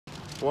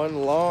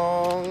One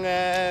long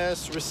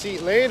ass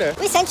receipt later.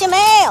 We sent you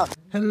mail.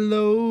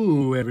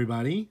 Hello,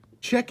 everybody.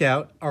 Check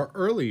out our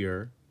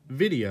earlier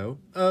video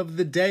of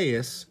the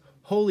dais.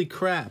 Holy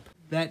crap.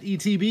 That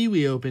ETB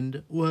we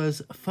opened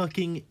was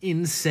fucking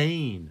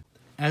insane.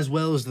 As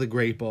well as the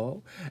Great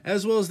Ball,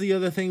 as well as the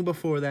other thing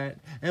before that,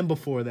 and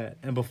before that,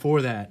 and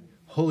before that.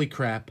 Holy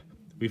crap,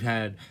 we've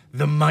had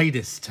the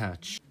Midas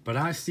touch. But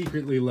I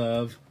secretly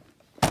love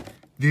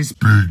this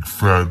big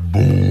fat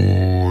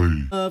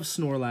boy of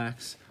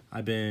Snorlax.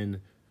 I've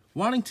been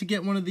wanting to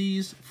get one of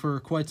these for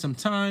quite some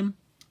time.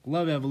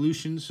 Love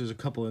evolutions, there's a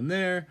couple in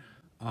there.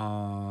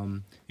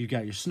 You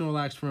got your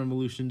Snorlax from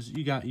evolutions,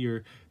 you got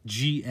your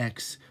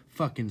GX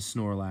fucking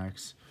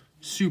Snorlax.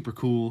 Super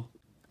cool.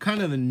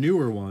 Kind of the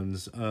newer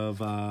ones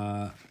of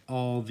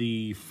all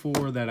the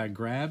 4 that I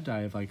grabbed.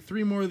 I have like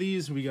 3 more of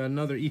these. We got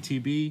another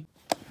ETB.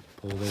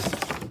 Pull this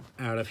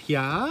out of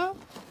here.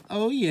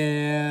 Oh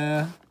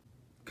yeah.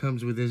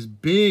 Comes with this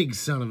big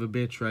son of a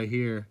bitch right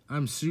here.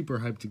 I'm super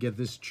hyped to get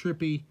this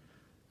trippy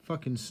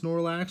fucking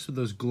Snorlax with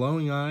those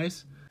glowing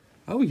eyes.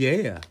 Oh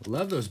yeah.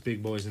 Love those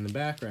big boys in the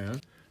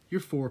background.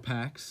 Your 4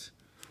 packs.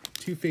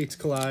 2 Fates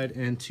Collide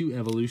and 2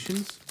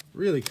 Evolutions.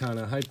 Really kind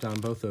of hyped on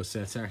both those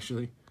sets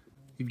actually.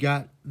 You've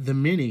got the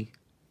mini,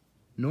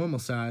 normal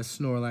size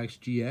Snorlax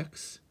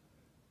GX.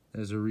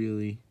 That's a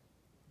really,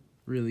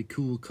 really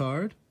cool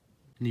card.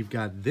 And you've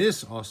got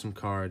this awesome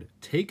card.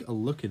 Take a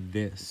look at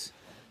this.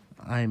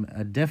 I'm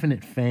a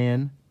definite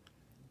fan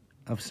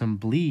of some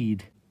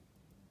bleed.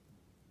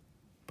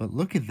 But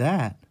look at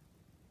that.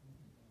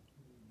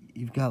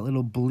 You've got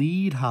little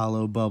bleed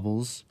hollow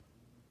bubbles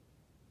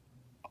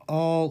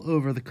all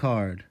over the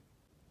card.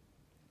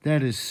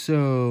 That is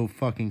so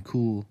fucking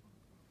cool.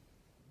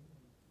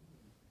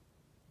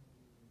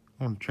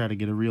 I want to try to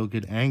get a real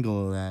good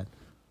angle of that.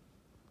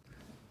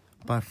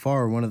 By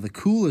far, one of the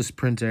coolest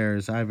print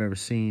errors I've ever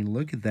seen.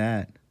 Look at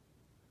that.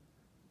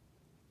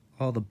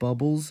 All the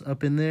bubbles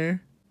up in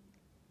there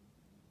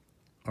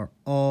are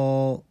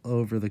all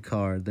over the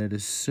card. That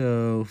is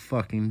so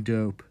fucking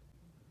dope.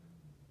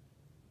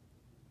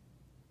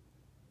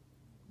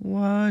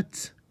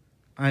 What?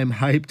 I'm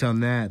hyped on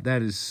that.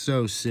 That is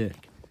so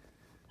sick.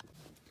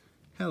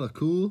 Hella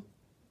cool.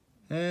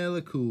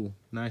 Hella cool.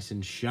 Nice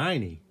and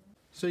shiny.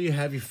 So you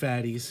have your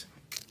fatties.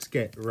 Let's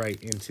get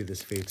right into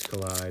this Fates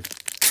Collide.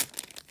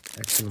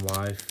 X and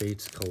Y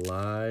Fates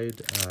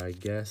Collide. I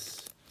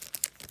guess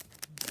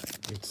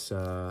it's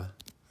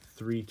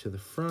 3 to the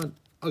front.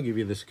 I'll give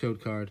you this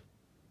code card.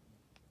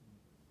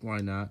 Why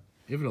not?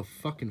 If it'll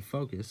fucking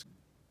focus.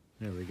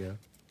 There we go.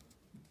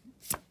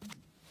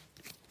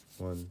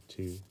 1,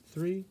 2,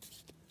 3.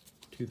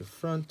 To the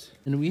front.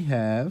 And we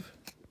have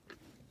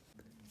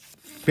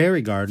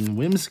Fairy Garden,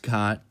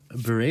 Whimsicott,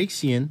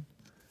 Braixen,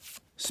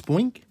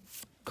 Spoink,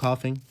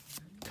 Coughing,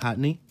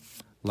 Cottony,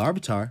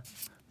 Larvitar,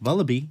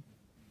 Vullaby,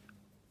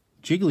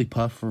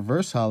 Jigglypuff,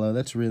 Reverse Hollow.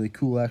 That's really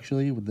cool,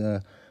 actually, with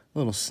the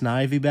little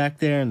Snivy back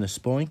there and the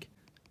Spoink.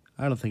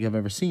 I don't think I've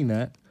ever seen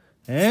that.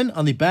 And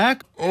on the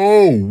back,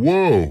 oh,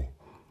 whoa.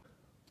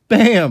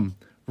 Bam!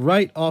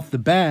 Right off the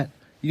bat,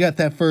 you got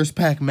that first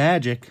pack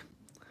magic.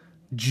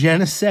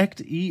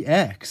 Genesect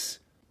EX.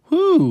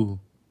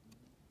 Whoo!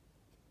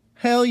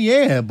 Hell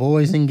yeah,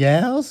 boys and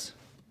gals.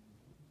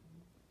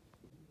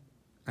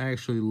 I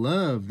actually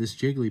love this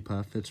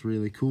Jigglypuff. That's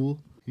really cool.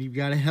 You've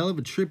got a hell of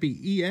a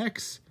trippy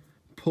EX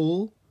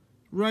pull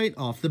right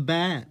off the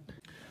bat.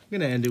 I'm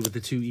going to end it with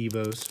the 2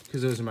 Evos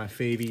because those are my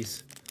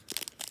favies.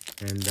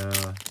 And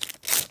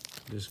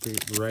just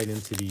get right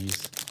into these.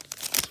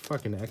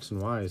 Fucking X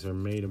and Y's are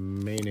made of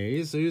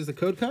mayonnaise. So here's the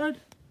code card.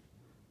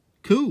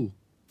 Cool.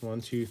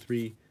 1, 2,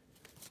 3,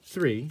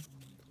 3.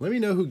 Let me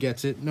know who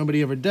gets it.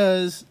 Nobody ever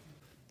does.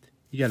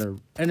 You got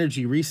an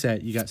energy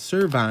reset. You got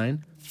Servine,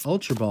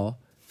 Ultra Ball,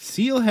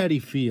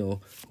 Steelheady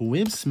Feel,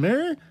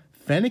 Whimsmere,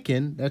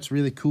 Fennekin. That's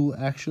really cool,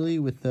 actually,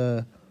 with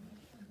the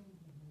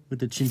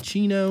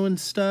Chinchino and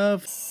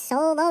stuff.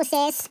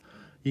 Solosis.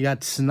 You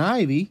got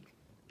Snivy.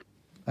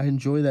 I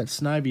enjoy that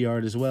Snivy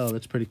art as well.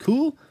 That's pretty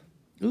cool.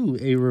 Ooh,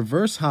 a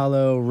Reverse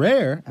Hollow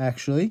rare,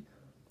 actually.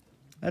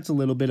 That's a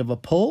little bit of a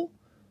pull.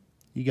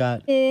 You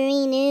got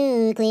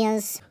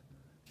Nucleus.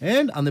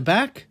 And on the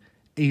back,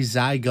 a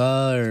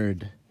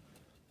Zygarde.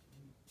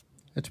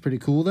 That's pretty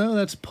cool, though.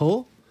 That's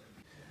pull.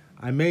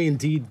 I may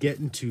indeed get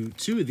into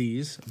 2 of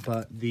these,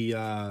 but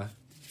the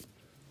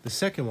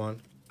second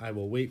one, I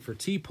will wait for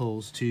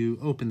T-pulls to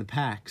open the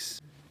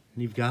packs.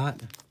 And you've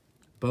got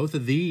both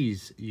of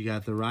these. You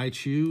got the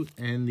Raichu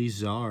and the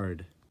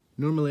Zard.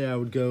 Normally, I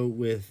would go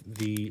with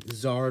the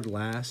Zard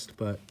last,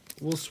 but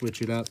we'll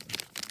switch it up.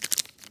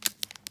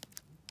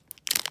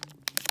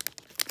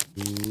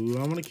 Ooh,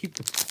 I want to keep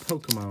the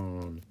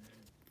Pokemon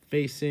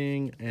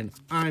facing, and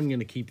I'm going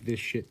to keep this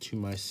shit to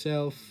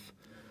myself.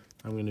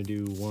 I'm going to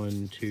do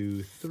 1,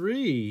 2,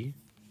 3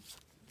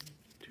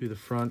 to the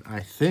front, I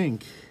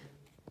think.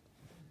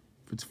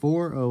 If it's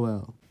 4, oh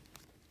well.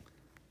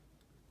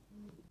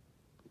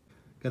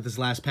 Got this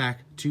last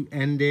pack to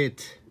end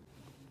it.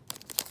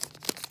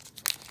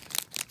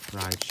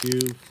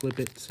 Raichu, flip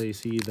it so you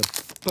see the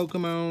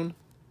Pokemon.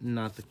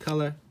 not the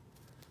color.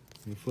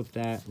 You flip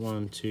that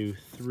 1, 2,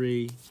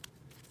 3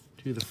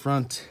 to the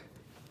front.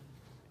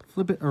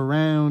 Flip it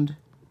around,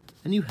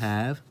 and you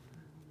have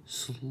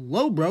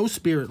Slowbro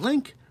Spirit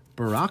Link,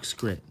 Barox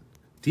Grit,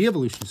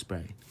 De-Evolution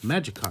Spray,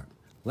 Magikarp,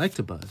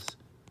 Electabuzz,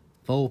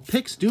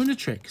 Vulpix doing the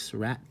tricks,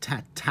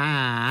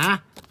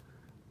 Rat-ta-ta,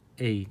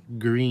 a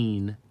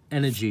green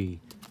energy.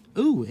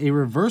 Ooh, a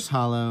reverse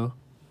holo,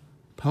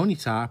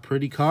 Ponyta,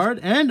 pretty card,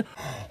 and...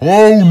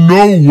 Oh,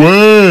 no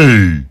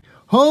way!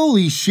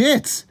 Holy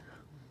shit!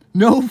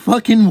 No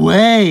fucking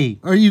way!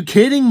 Are you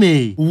kidding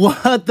me?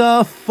 What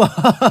the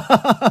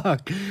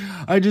fuck?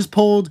 I just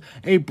pulled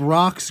a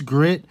Brock's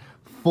Grit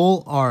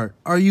full art.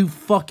 Are you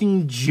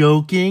fucking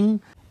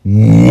joking?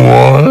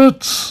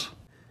 What?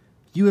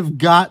 You have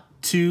got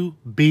to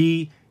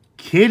be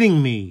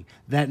kidding me.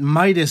 That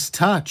Midas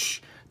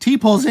touch.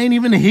 T-Pulse ain't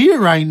even here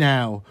right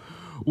now.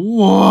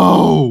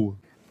 Whoa!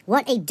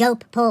 What a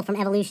dope pull from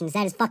Evolutions.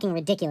 That is fucking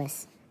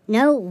ridiculous.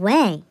 No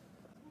way.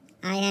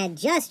 I had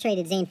just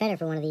traded Zane Fetter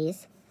for one of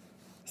these.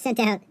 Sent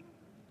out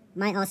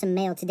my awesome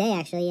mail today,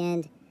 actually,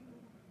 and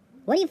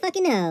what do you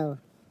fucking know?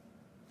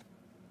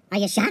 Are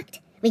you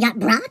shocked? We got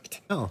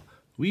Brocked? Oh,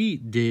 we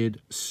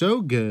did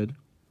so good.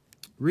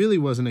 Really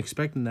wasn't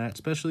expecting that,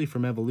 especially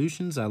from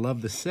Evolutions. I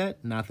love the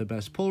set. Not the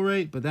best pull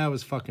rate, but that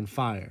was fucking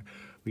fire.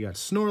 We got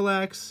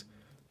Snorlax,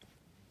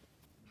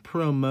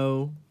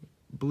 Promo,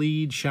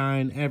 Bleed,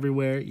 Shine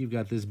everywhere. You've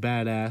got this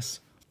badass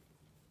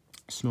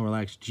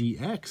Snorlax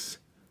GX,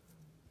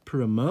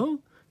 Promo.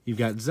 You've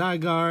got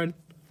Zygarde,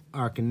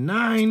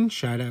 Arcanine,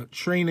 shout out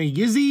Trainer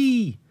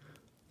Yizzy.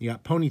 You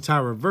got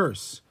Ponyta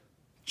Reverse,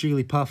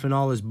 Jigglypuff and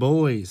all his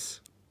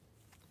boys.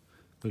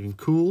 Looking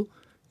cool.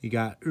 You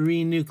got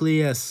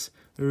Renucleus,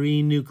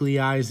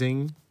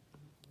 renucleizing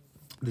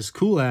this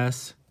cool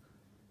ass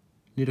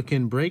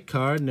Nidoking break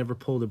card. Never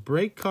pulled a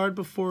break card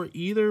before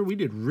either. We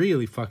did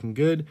really fucking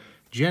good.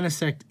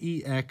 Genesect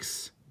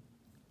EX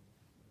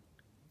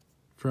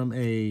from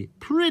a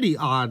pretty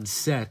odd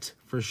set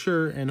for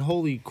sure. And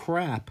holy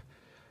crap,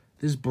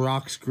 this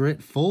Brock's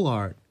Grit full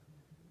art.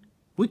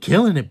 We're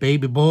killing it,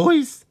 baby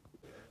boys.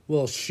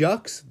 Well,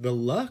 shucks, the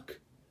luck.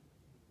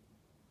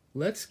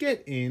 Let's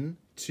get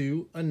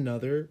into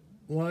another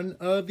one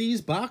of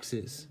these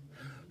boxes.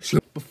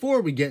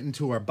 Before we get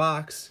into our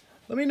box,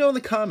 let me know in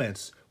the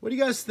comments. What do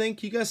you guys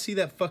think? You guys see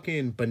that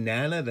fucking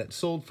banana that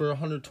sold for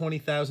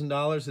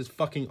 $120,000 as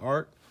fucking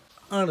art?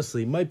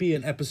 Honestly, might be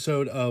an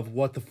episode of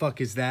What the Fuck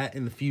Is That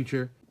in the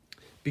future.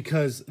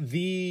 Because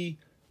the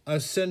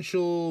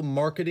essential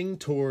marketing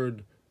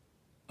toward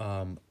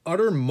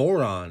utter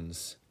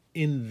morons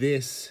in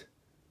this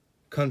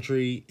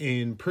country,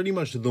 in pretty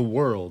much the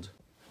world,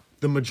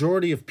 the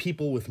majority of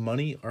people with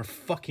money are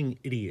fucking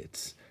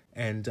idiots.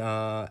 And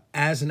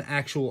as an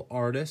actual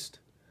artist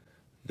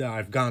that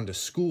I've gone to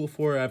school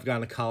for, I've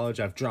gone to college,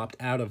 I've dropped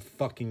out of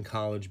fucking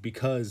college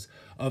because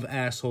of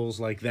assholes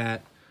like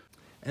that.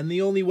 And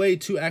the only way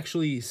to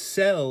actually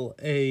sell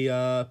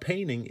a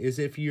painting is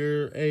if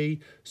you're a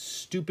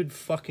stupid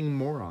fucking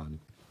moron.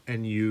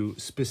 And you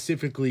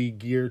specifically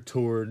gear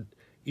toward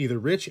either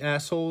rich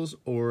assholes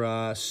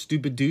or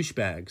stupid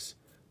douchebags.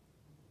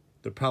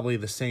 They're probably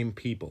the same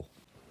people.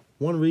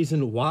 One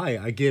reason why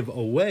I give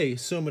away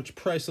so much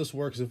priceless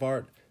works of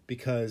art,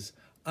 because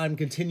I'm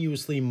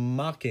continuously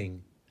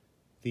mocking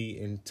the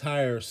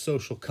entire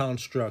social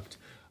construct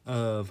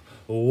of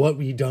what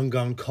we done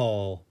gonna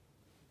call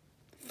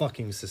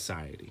fucking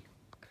society.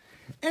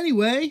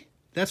 Anyway,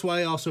 that's why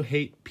I also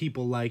hate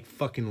people like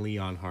fucking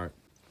Leon Hart.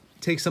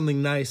 Take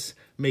something nice,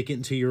 make it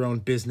into your own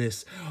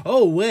business.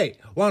 Oh wait,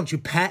 why don't you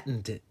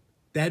patent it?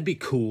 That'd be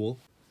cool.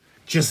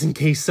 Just in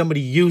case somebody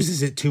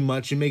uses it too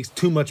much and makes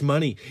too much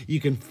money, you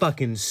can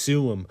fucking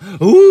sue them.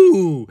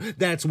 Ooh,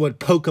 that's what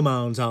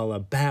Pokemon's all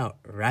about,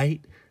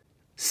 right?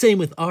 Same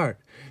with art.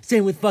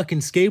 Same with fucking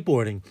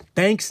skateboarding.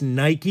 Thanks,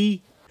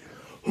 Nike.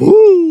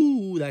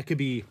 Ooh, that could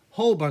be a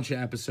whole bunch of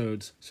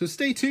episodes. So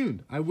stay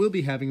tuned. I will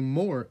be having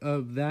more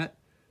of that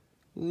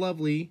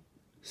lovely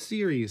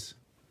series.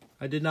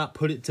 I did not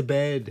put it to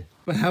bed.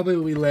 But how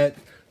about we let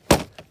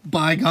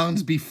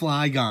bygones be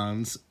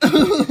flygons?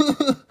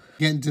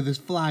 Get into this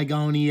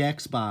Flygon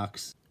EX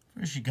box.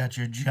 First you got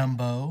your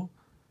jumbo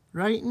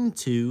right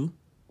into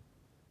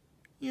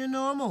your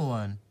normal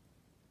one.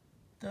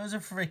 Those are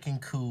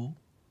freaking cool.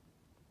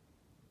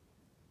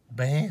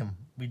 Bam.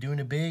 We doing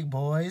it big,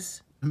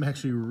 boys. I'm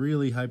actually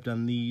really hyped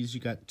on these.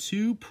 You got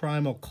two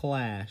Primal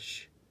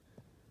Clash,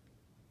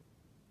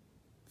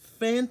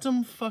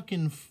 Phantom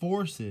fucking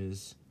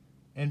Forces,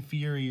 and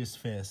Furious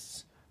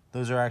Fists.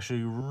 Those are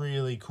actually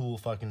really cool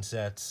fucking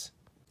sets.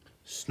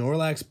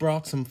 Snorlax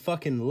brought some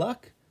fucking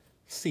luck.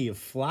 See if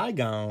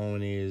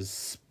Flygon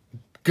is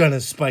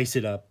gonna spice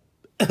it up.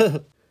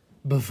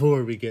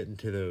 Before we get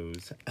into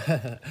those,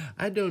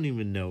 I don't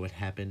even know what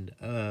happened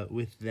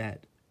with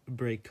that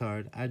break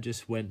card. I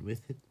just went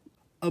with it.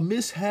 A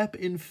mishap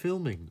in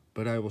filming,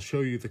 but I will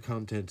show you the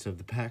contents of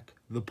the pack.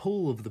 The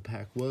pull of the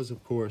pack was,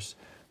 of course,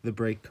 the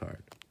break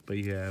card. But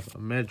you have a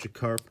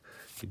Magikarp,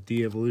 a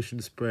De-Evolution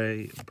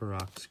Spray,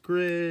 Barox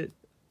Grit,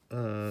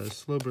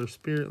 Slowbro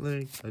Spirit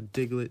Link, a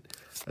Diglett,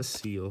 a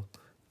Seal,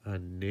 a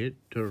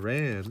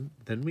Nidoran.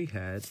 Then we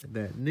had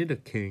that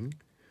Nidoking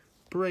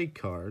break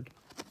card,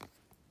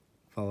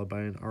 followed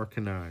by an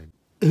Arcanine.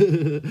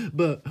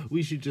 But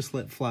we should just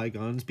let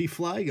Flygons be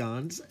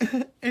Flygons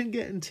and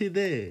get into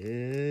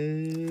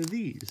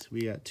these.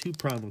 We got 2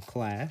 Primal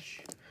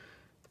Clash.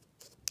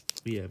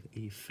 We have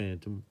a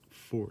Phantom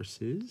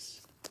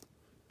Forces.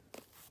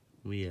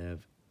 We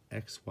have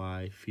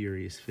XY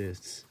Furious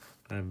Fists.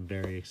 I'm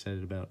very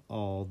excited about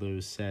all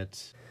those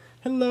sets.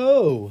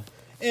 Hello,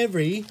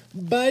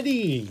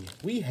 everybody.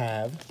 We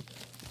have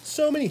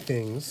so many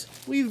things.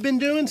 We've been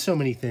doing so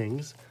many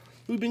things.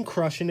 We've been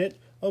crushing it.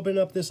 Open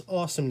up this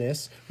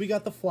awesomeness. We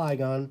got the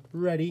Flygon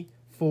ready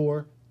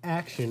for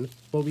action.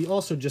 But we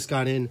also just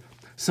got in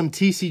some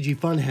TCG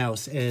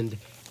Funhouse and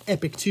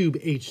Epic Tube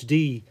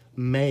HD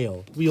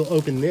mail. We'll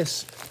open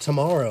this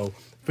tomorrow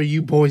for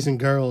you boys and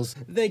girls.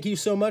 Thank you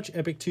so much,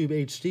 Epic Tube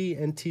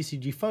HD and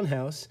TCG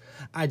Funhouse.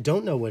 I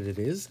don't know what it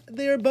is.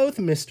 They're both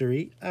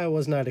mystery. I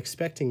was not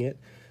expecting it.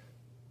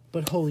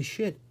 But holy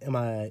shit, am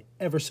I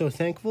ever so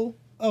thankful?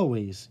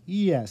 Always,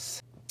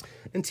 yes.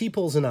 And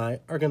T-Poles and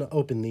I are going to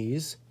open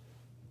these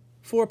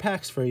 4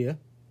 packs for you.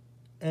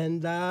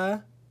 And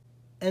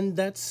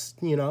that's,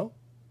 you know,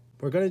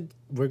 we're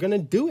gonna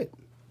do it.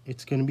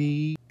 It's gonna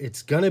be.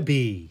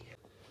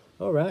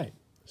 All right.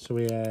 So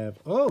we have,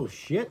 oh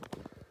shit.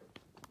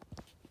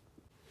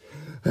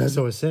 As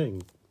I was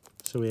saying,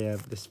 so we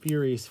have this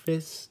Furious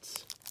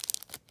Fists.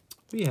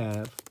 We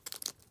have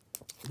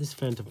this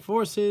Phantom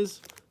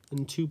Forces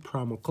and 2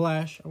 Primal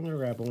Clash. I'm gonna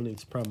grab one of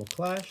these Primal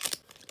Clash.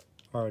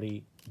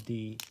 Already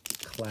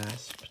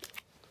declasped.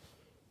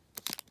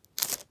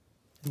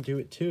 And do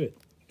it to it.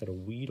 Got a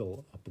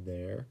Weedle up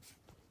there.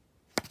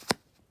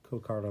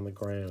 Cool card on the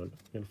ground.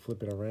 I'm gonna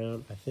flip it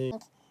around, I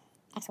think.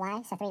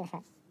 XY, so 3 in the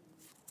front.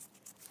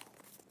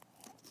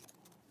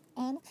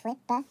 And flip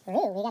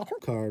through. We got a cool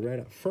Card right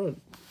up front.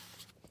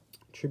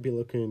 Trippy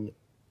looking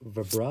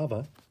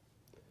Vibrava.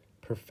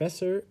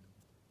 Professor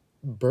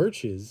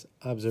Birch's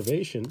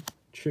Observation.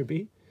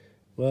 Trippy.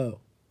 Whoa.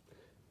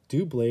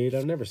 Dewblade.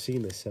 I've never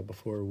seen this set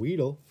before.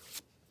 Weedle.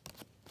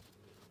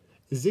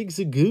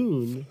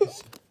 Zigzagoon.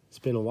 It's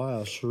been a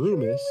while.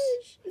 Shroomish.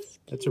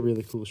 That's a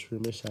really cool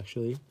Shroomish,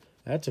 actually.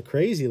 That's a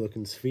crazy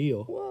looking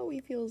Spheal. Whoa, he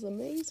feels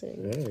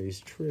amazing. Yeah, he's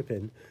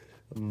tripping.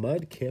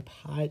 Mudkip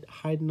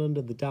hiding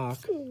under the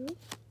dock.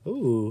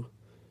 Ooh.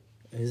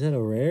 Is that a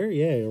rare?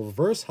 Yeah, a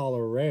reverse hollow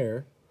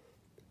rare.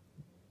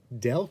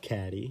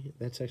 Delcatty.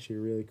 That's actually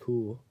really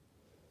cool.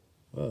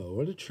 Whoa,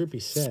 what a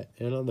trippy set.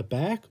 And on the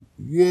back,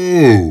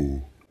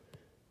 Whoa!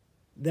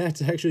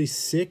 that's actually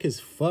sick as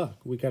fuck.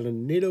 We got a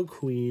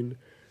Nidoqueen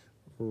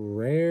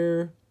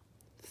rare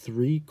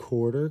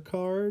 3/4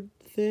 card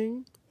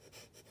thing.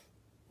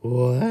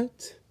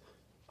 What?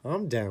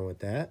 I'm down with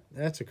that.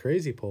 That's a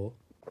crazy pull.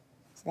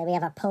 So then we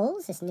have our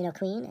pulls, this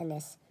Nidoqueen and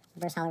this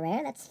reverse hollow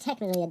rare. That's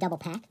technically a double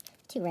pack.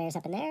 2 rares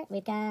up in there.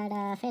 We've got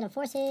Phantom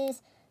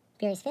Forces,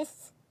 Furious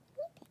Fists.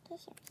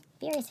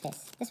 Furious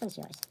Fists. This one's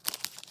yours.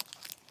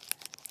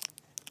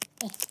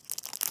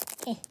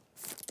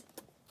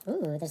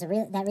 Ooh, there's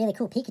that really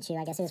cool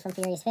Pikachu. I guess it was from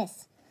Furious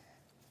Fists.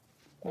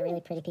 That really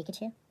pretty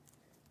Pikachu.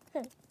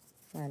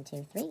 1,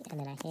 2, 3, and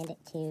then I hand it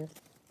to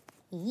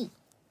Yee.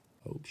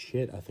 Oh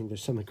shit, I think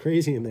there's something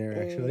crazy in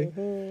there actually.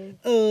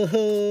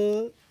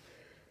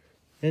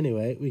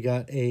 Anyway, we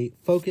got a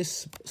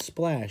Focus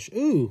Splash.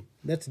 Ooh,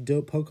 that's a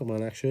dope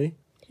Pokemon actually.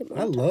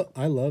 I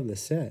love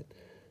this set.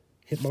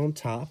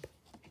 Hitmontop.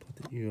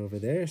 Put you over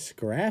there.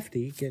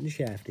 Scrafty, getting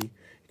shafty.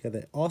 Got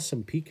that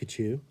awesome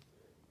Pikachu.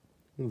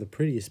 One of the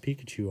prettiest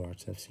Pikachu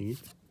arts I've seen.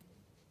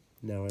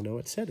 Now I know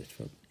what set it's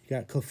from. You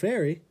got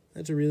Clefairy.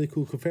 That's a really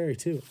cool Clefairy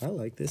too. I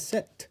like this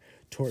set.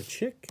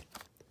 Torchic.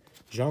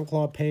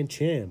 Jean-Claude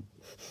Pancham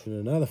in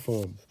another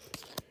form.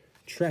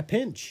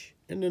 Trapinch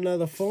in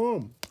another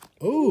form.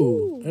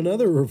 Ooh,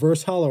 another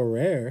reverse hollow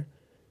rare.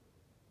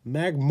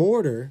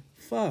 Magmortar.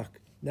 Fuck,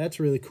 that's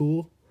really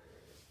cool.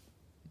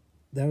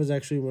 That was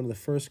actually one of the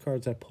first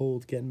cards I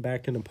pulled getting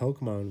back into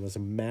Pokemon was a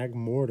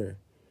Magmortar.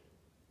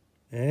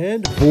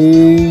 And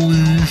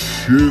Holy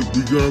shit,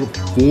 we got a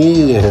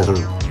full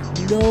art.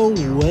 no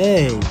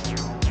way.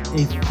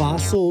 A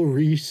Fossil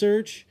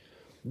Research?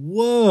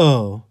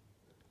 Whoa.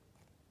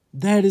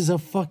 That is a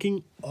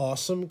fucking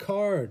awesome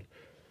card.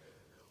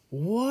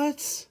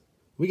 What?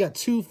 We got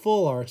 2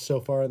 full arts so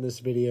far in this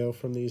video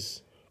from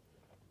these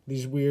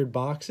weird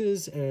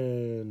boxes,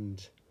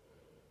 and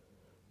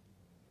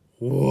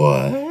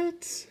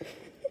what?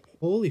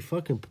 Holy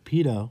fucking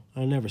Pepito.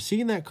 I've never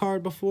seen that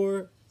card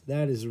before.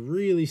 That is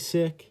really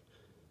sick.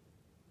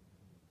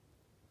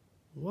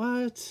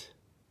 What?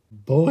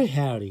 Boy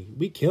howdy,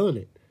 we killing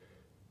it.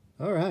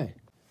 All right.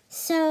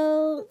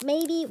 So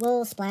maybe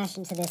we'll splash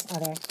into this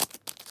other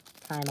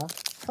Primal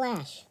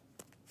Clash.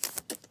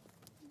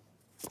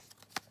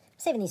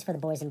 Saving these for the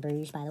boys in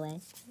Bruges, by the way.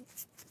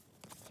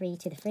 3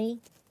 to the free.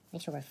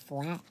 Make sure we're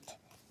flat.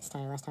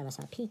 Last time I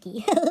saw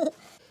Peaky.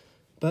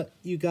 But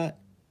you got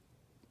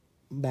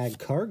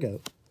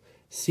Magcargo,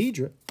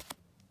 Seadra.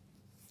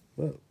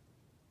 Whoa.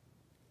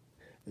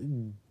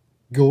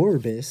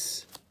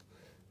 Gorbis,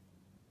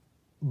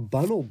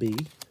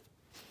 Bunnelby,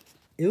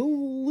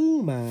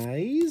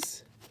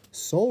 Illumise,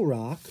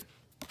 Solrock,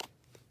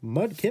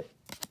 Mudkip,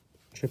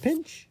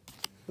 Trapinch.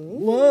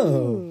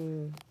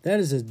 Whoa, that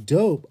is a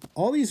dope.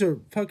 All these are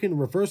fucking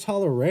reverse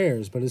holo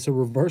rares, but it's a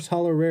reverse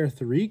holo rare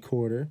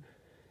 3/4,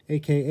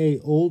 aka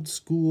old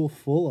school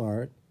full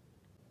art.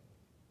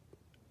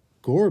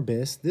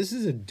 Gorbis, this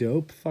is a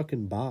dope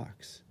fucking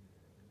box.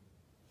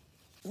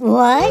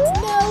 What?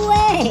 No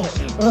way!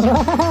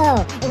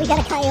 Whoa! And we got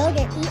a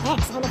Kyogre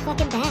EX on the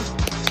fucking back.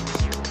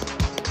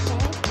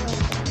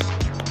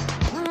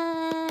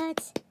 What?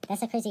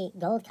 That's a crazy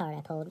gold card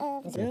I pulled.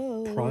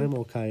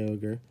 Primal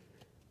Kyogre.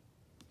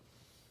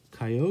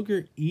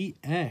 Kyogre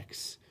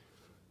EX.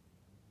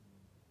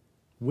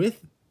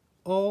 With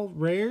all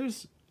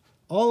rares,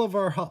 all of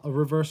our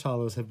reverse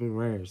holos have been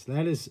rares.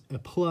 That is a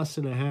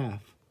 +1.5.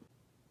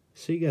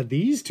 So you got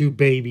these two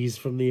babies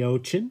from the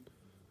ocean.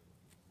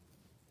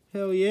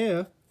 Hell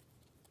yeah.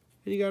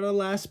 And you got our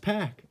last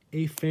pack.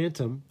 A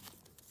Phantom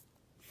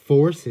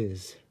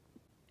Forces.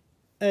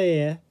 Oh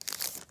yeah.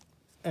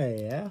 Oh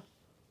yeah.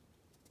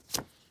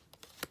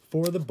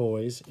 For the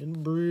boys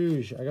in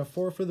Bruges. I got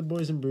 4 for the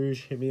boys in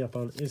Bruges. Hit me up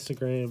on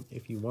Instagram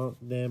if you want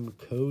them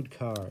code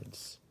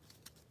cards.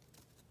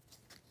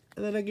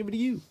 And then I give it to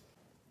you.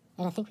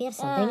 And I think we have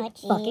something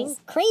fucking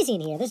crazy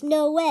in here. There's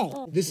no way.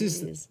 This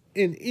is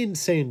an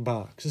insane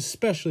box,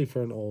 especially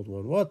for an old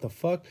one. What the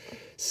fuck?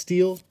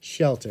 Steel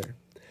Shelter,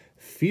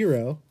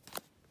 Fearow,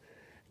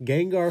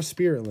 Gengar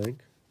Spirit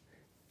Link,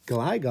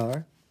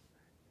 Gligar,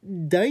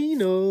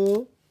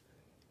 Dino,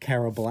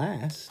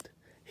 Carablast,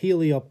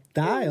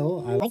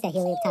 Helioptile. I like that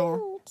Helioptile.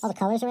 All the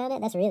colors around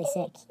it, that's really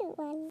sick.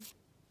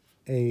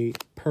 A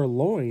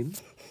Purloin.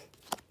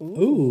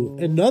 Ooh,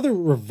 another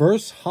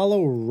reverse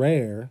holo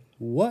rare.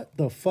 What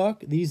the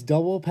fuck? These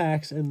double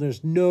packs, and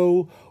there's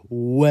no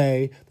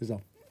way. There's a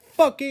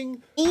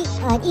fucking EX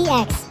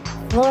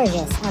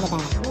Florges on the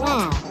back.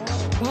 Wow,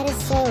 that is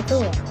so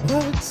cool.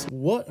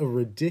 What a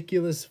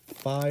ridiculous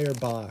fire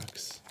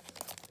box.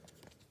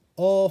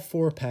 All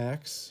 4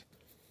 packs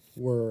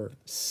were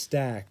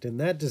stacked, and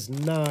that does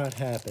not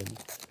happen.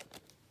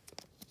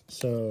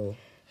 So,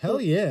 hell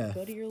yeah.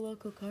 Go to your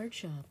local card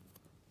shop.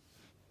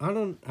 I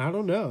don't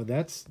know.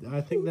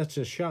 I think that's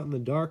a shot in the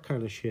dark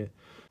kind of shit.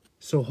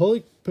 So,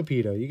 Holy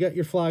Pepito, you got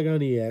your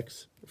Flygon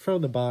EX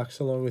from the box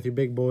along with your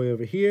big boy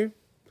over here.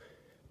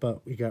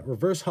 But we got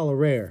Reverse Holo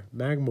Rare,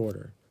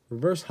 Magmortar.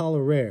 Reverse Holo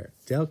Rare,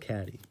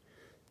 Delcatty.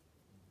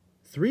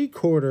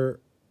 3/4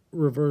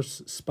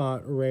 Reverse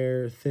Spot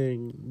Rare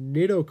thing,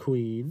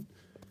 Nidoqueen.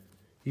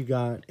 You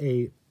got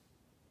a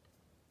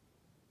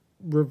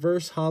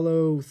Reverse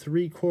Holo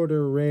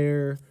 3/4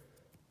 Rare,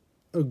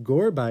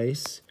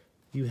 Gorbise.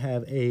 You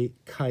have a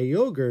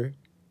Kyogre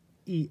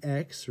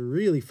EX,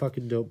 really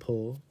fucking dope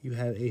pull. You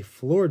have a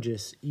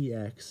Florges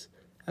EX,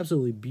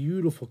 absolutely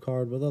beautiful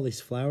card with all these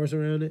flowers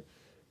around it.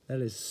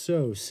 That is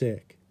so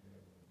sick.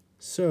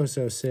 So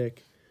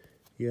sick.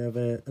 You have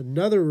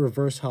another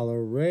reverse holo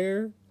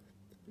rare,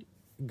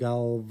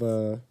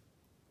 Galvanatula,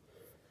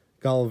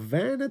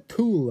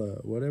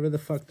 whatever the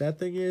fuck that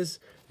thing is.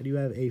 And you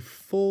have a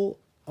full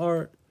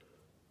art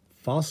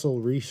fossil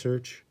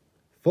research,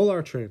 full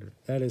art trainer.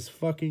 That is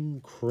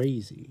fucking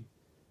crazy.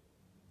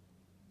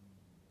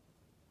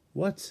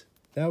 What?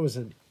 That was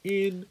an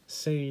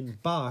insane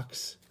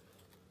box.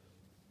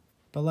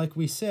 But like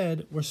we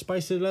said, we're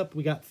spicing it up.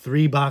 We got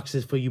 3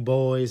 boxes for you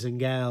boys and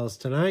gals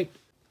tonight.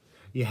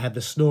 You had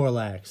the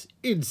Snorlax,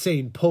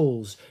 insane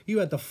pulls. You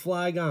had the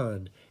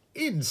Flygon,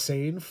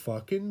 insane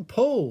fucking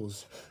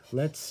pulls.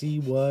 Let's see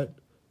what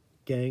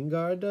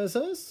Gengar does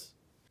us.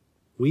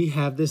 We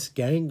have this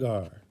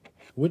Gengar,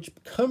 which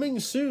coming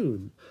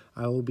soon,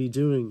 I will be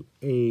doing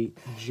a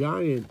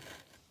giant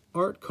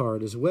art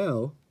card as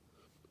well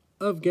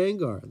of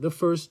Gengar, the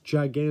first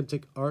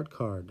gigantic art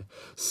card.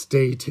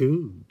 Stay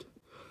tuned.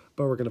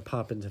 But we're going to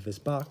pop into this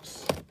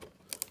box.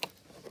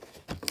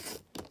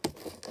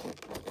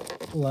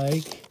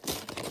 Like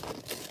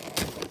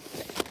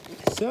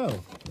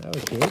so. That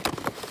was good.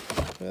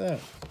 Look at that.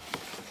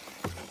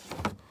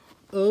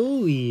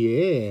 Oh,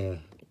 yeah.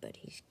 But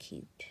he's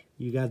cute.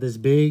 You got this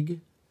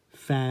big,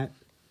 fat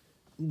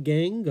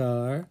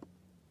Gengar.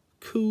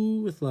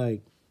 Cool with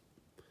like,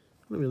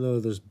 I don't even know,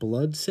 there's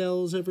blood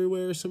cells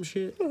everywhere or some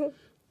shit.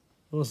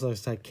 Almost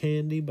looks like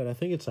candy, but I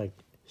think it's like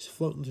it's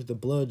floating through the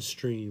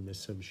bloodstream or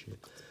some shit.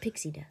 It's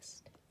pixie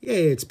dust. Yeah,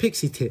 it's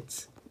pixie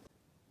tits.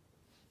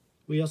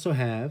 We also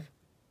have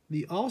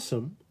the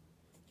awesome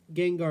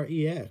Gengar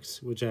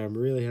EX, which I'm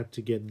really happy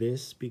to get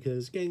this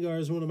because Gengar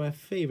is one of my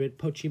favorite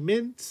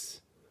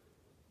Pokémons.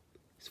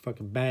 He's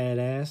fucking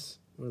badass.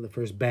 One of the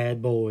first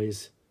bad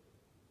boys.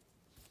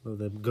 One of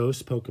them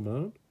ghost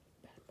Pokemon.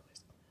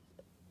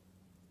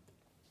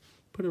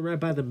 Put it right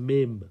by the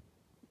Mim.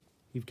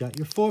 You've got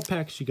your 4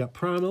 packs. You got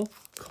Primal,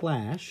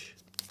 Clash.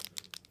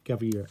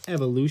 Cover your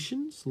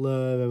Evolutions.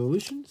 Love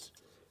Evolutions.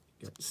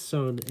 You got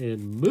Sun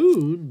and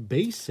Moon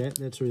base set.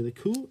 That's really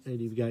cool.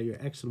 And you've got your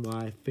X and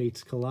Y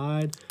Fates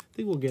Collide. I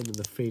think we'll get into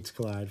the Fates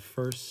Collide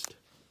first.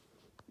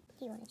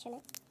 Do you want to trim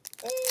it?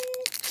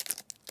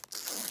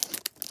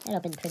 That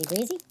opened pretty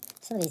breezy.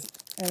 Some of these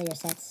earlier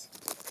sets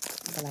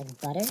open like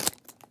butter.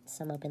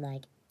 Some open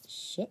like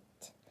shit.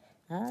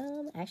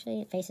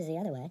 Actually, it faces the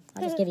other way.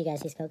 I'll just give you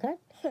guys his code card.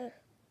 And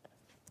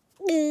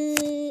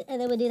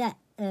then we'll do that.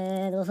 And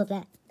then we'll flip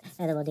that.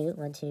 And then we'll do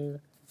 1, 2,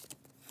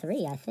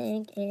 3, I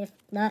think. If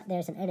not,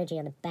 there's an energy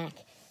on the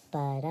back.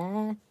 But,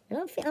 I'm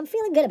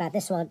feeling good about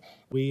this one.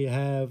 We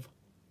have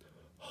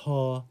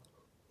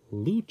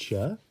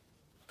Lucha,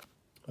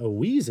 a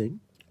Wheezing,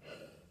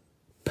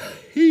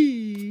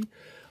 P,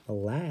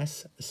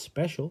 Alas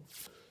Special.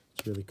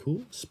 It's really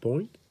cool.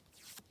 Spoink.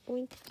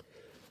 Boink.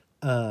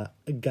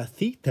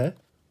 Gathita.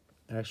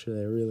 Actually,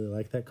 I really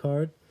like that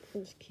card.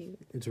 It's cute.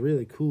 It's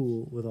really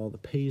cool with all the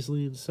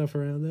paisley and stuff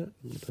around that.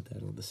 I'm going to put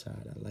that on the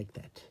side. I like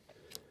that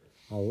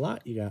a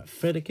lot. You got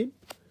Fennekin,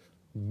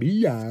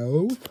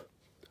 Meow,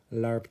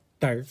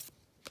 Larptar,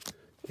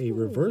 a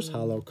reverse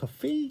hollow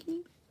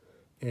caffeine,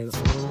 and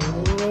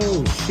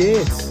oh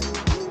shit,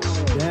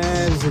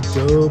 that is a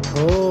dope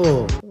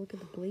pull. Look at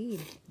the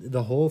bleed.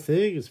 The whole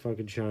thing is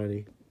fucking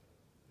shiny.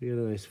 We got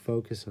a nice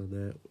focus on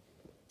that.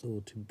 A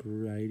little too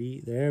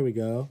brighty. There we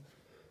go.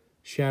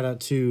 Shout out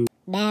to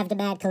Mav the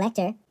Mad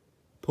Collector.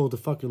 pulled a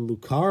fucking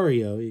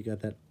Lucario. You got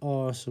that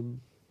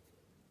awesome,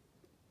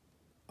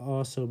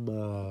 I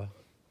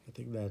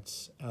think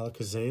that's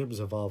Alakazam's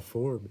evolved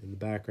form in the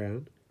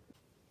background.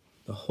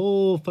 The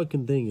whole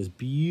fucking thing is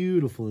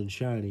beautiful and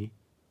shiny.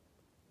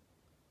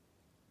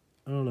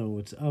 I don't know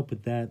what's up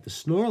with that. The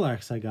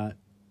Snorlax I got,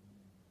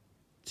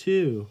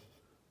 too.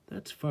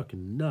 That's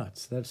fucking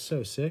nuts. That's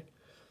so sick.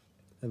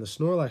 And the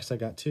Snorlax I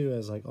got, too,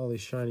 has, like, all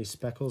these shiny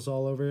speckles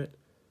all over it.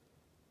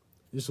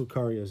 This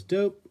Lucario's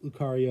dope.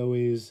 Lucario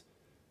is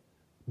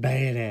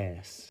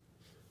badass.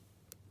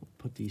 We'll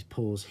put these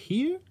pulls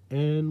here,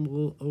 and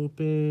we'll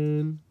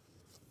open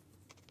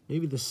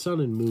maybe the Sun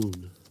and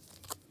Moon.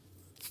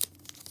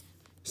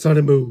 Sun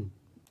and Moon.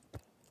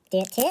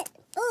 Tit tit.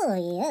 Oh,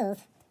 yeah.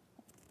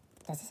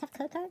 Does this have a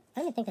code card? I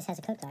don't even think this has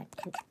a code card.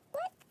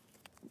 What?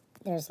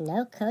 There's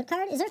no code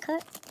card? Is there a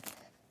code?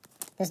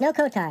 There's no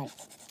code card.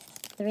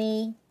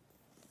 3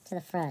 to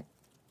the front.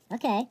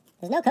 Okay.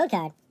 There's no code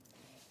card.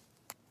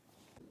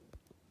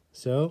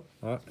 So,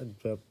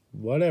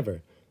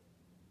 whatever.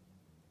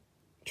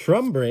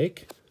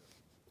 Trumbreak,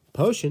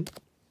 Potion,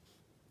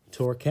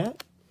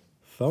 Torcat,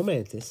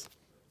 Fomantis,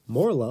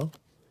 Morlo,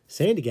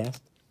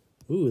 Sandygast.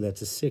 Ooh,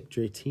 that's a sick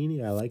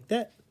Dratini. I like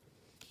that.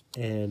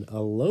 And a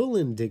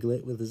Alolan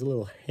Diglett with his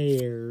little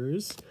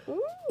hairs.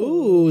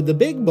 Ooh, the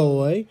big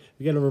boy.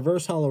 We got a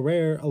reverse hollow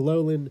rare,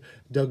 Alolan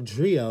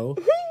Dugtrio.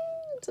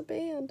 It's a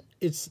band.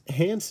 It's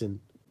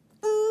Hanson.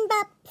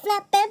 Bop,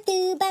 flap, bam,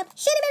 doo, bop.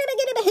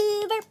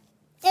 Hoover.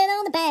 And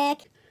on the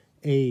back.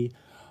 A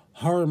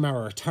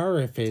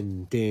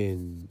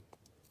Harmaratarifindin.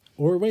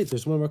 Or wait,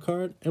 there's one more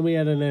card, and we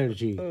had an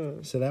energy.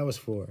 So that was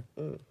 4.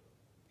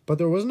 But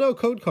there was no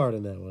code card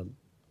in that one.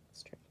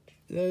 Strange.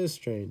 That is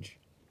strange.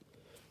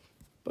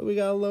 But we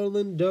got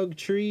Alolan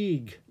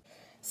Dugtrio.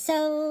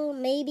 So,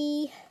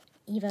 maybe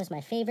Evo's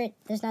my favorite.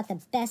 There's not the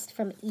best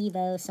from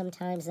Evo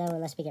sometimes, though,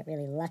 unless we get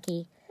really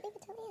lucky. Leave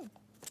it till the end.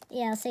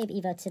 Yeah, I'll save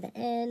Evo to the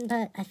end,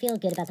 but I feel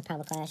good about the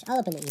Primal Clash. I'll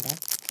open the Evo.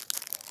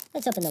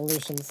 Let's open the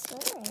Lucians.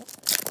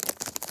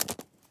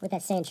 With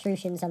that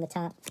Sandshrews on the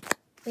top.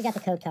 We got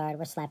the code card.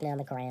 We're slapping it on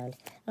the ground.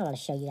 I don't want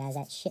to show you guys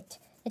that shit.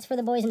 It's for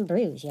the boys in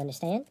Bruges, you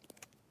understand?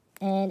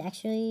 And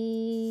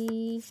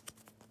actually,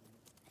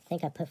 I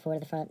think I put 4 to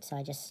the front, so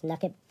I just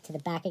snuck it to the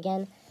back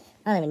again.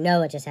 I don't even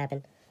know what just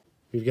happened.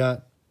 We've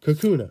got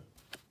Kakuna,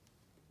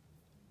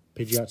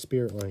 Pidgeot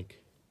Spirit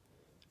Link,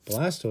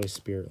 Blastoise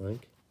Spirit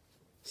Link,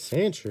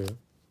 Sandshrew,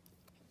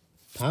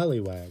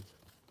 Poliwag.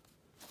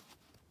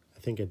 I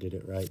think I did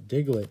it right.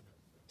 Diglett.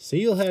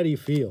 Seal, how do you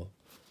feel?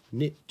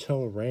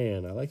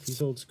 Nitoran. I like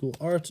these old school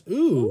arts.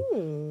 Ooh.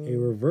 A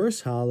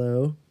reverse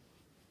hollow.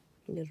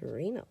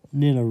 Nidorino.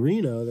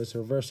 That's a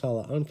reverse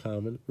hollow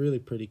uncommon. Really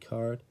pretty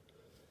card.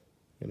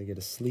 Gonna get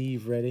a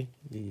sleeve ready.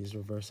 These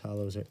reverse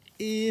hollows are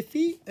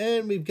iffy.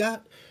 And we've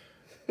got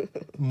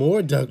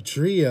more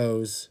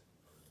Dugtrios.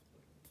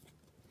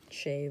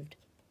 Shaved.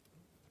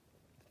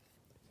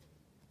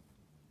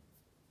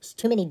 It's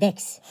too many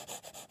dicks.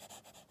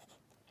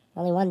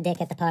 Only one dick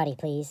at the party,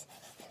 please.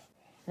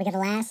 We got the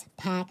last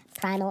pack,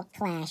 Primal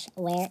Clash,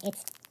 where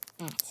it's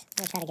at. I'm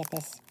gonna try to get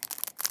this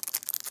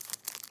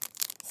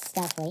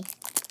stealthily.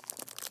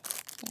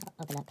 I'll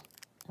open up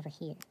over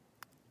here.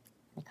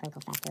 The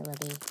crinkle factor will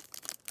be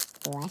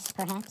less,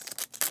 perhaps.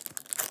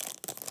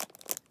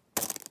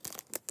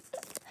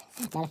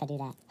 Not if I do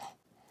that.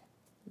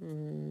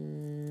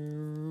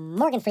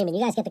 Morgan Freeman,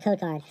 you guys get the code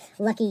card.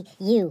 Lucky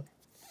you,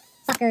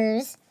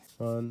 fuckers.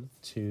 1,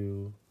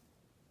 2,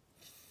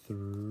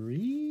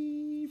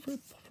 3 for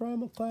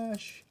Primal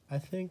Clash, I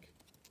think.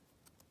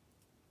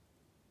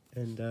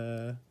 And,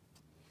 try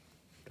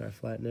to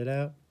flatten it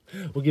out.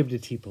 We'll give it to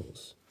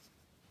T-Pulls.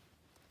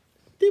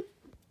 Doop.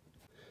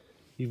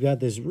 You've got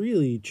this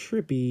really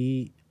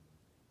trippy,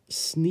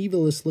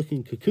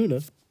 Sneevelous-looking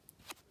Kakuna,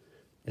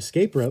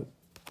 Escape Rope,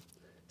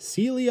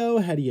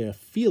 Celio, how do you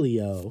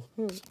feelio?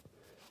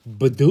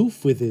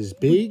 Bidoof with his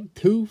big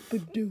tooth.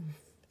 Bidoof.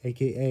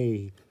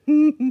 AKA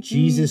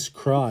Jesus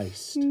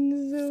Christ.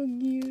 So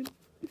cute.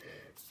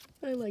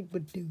 I like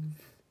Bidoof.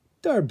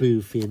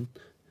 Darboofin.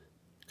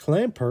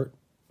 Clampert.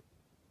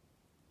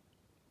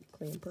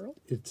 Clam pearl.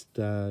 It's,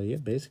 yeah,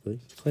 basically.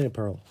 It's clam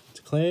pearl.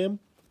 It's a clam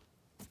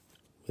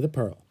with a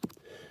pearl.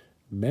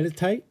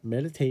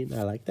 Meditating,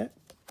 I like that.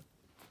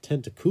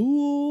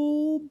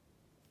 Tentacool.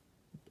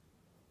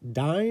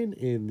 Dying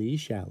in the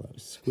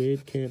shallows.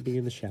 Squid can't be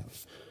in the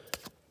shallows.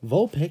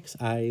 Vulpix,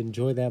 I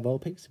enjoy that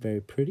Vulpix.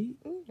 Very pretty.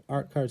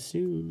 Art card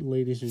soon,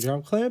 ladies and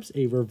gentlemen. Clamps,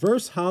 a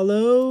reverse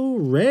hollow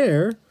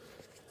rare.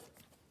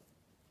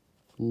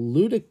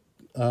 Ludicolo.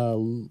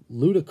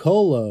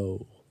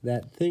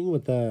 That thing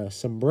with the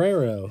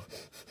sombrero.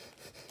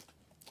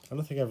 I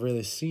don't think I've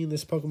really seen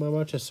this Pokemon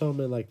much. I saw him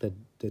in like the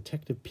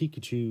Detective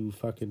Pikachu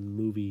fucking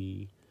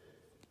movie.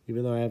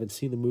 Even though I haven't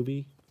seen the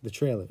movie, the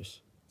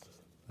trailers.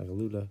 Like a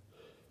Luda.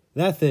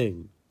 That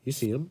thing. You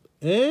see him.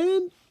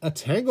 And a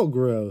Tangle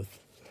Growth.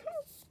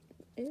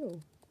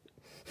 Ew.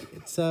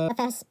 It's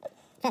fat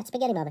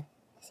spaghetti bobber.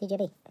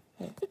 CJB.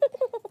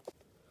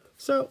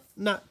 So,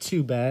 not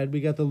too bad. We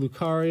got the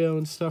Lucario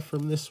and stuff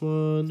from this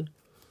one.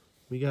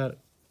 We got a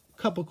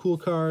couple cool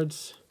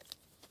cards.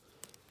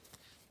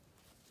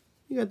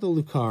 You got the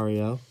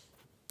Lucario.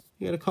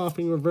 You got a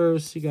Coughing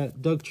Reverse. You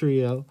got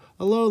Dugtrio.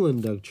 A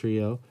Alolan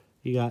Dugtrio.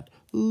 You got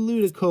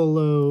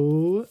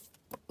Ludicolo.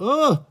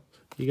 Oh!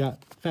 You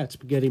got Fat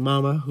Spaghetti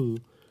Mama, who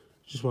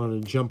just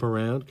wanted to jump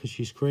around because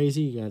she's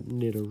crazy. You got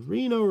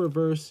Nidorino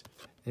Reverse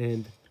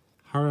and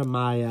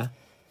Haramaya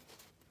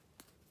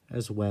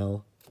as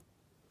well.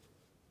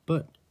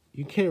 But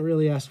you can't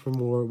really ask for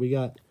more. We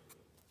got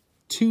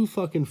 2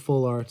 fucking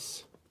full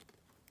arts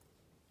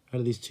out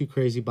of these 2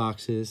 crazy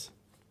boxes.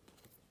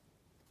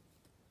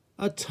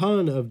 A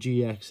ton of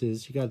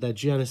GXs. You got that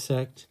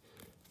Genesect.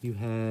 You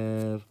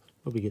have,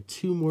 we get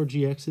 2 more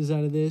GXs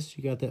out of this.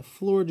 You got that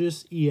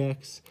Florges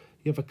EX.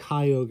 You have a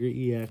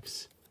Kyogre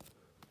EX.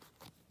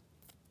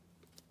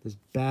 This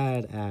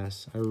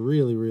badass. I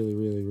really, really,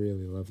 really,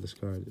 really love this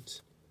card.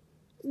 It's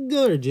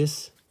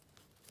gorgeous.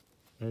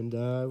 And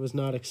I was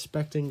not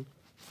expecting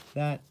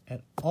that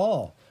at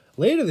all.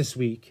 Later this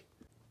week,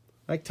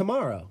 like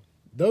tomorrow,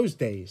 those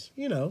days,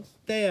 you know,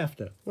 day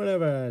after,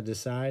 whenever I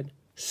decide,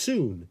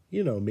 soon,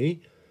 you know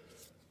me,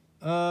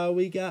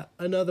 we got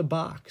another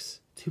box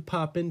to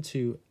pop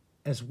into,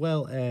 as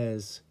well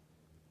as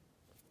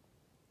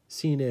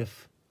seeing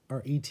if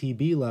our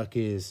ETB luck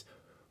is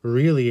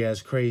really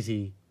as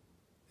crazy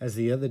as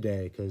the other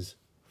day, because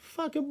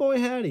fucking boy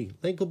howdy.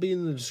 Link will be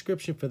in the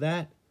description for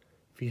that.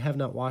 If you have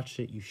not watched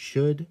it, you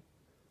should.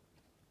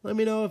 Let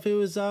me know if it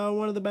was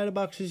one of the better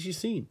boxes you've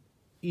seen,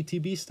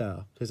 ETB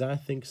style, because I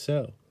think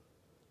so.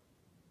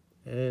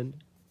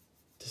 And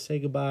to say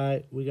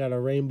goodbye, we got a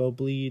Rainbow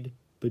Bleed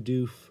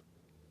Bidoof,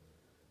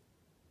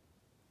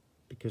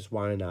 because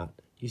why not?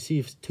 You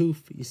see his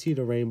tooth, you see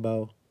the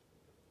rainbow.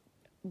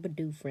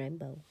 Bidoof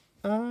Rainbow.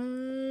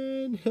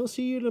 And he'll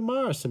see you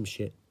tomorrow, some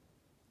shit.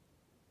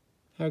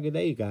 Have a good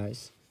day, you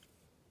guys.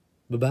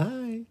 Bye-bye.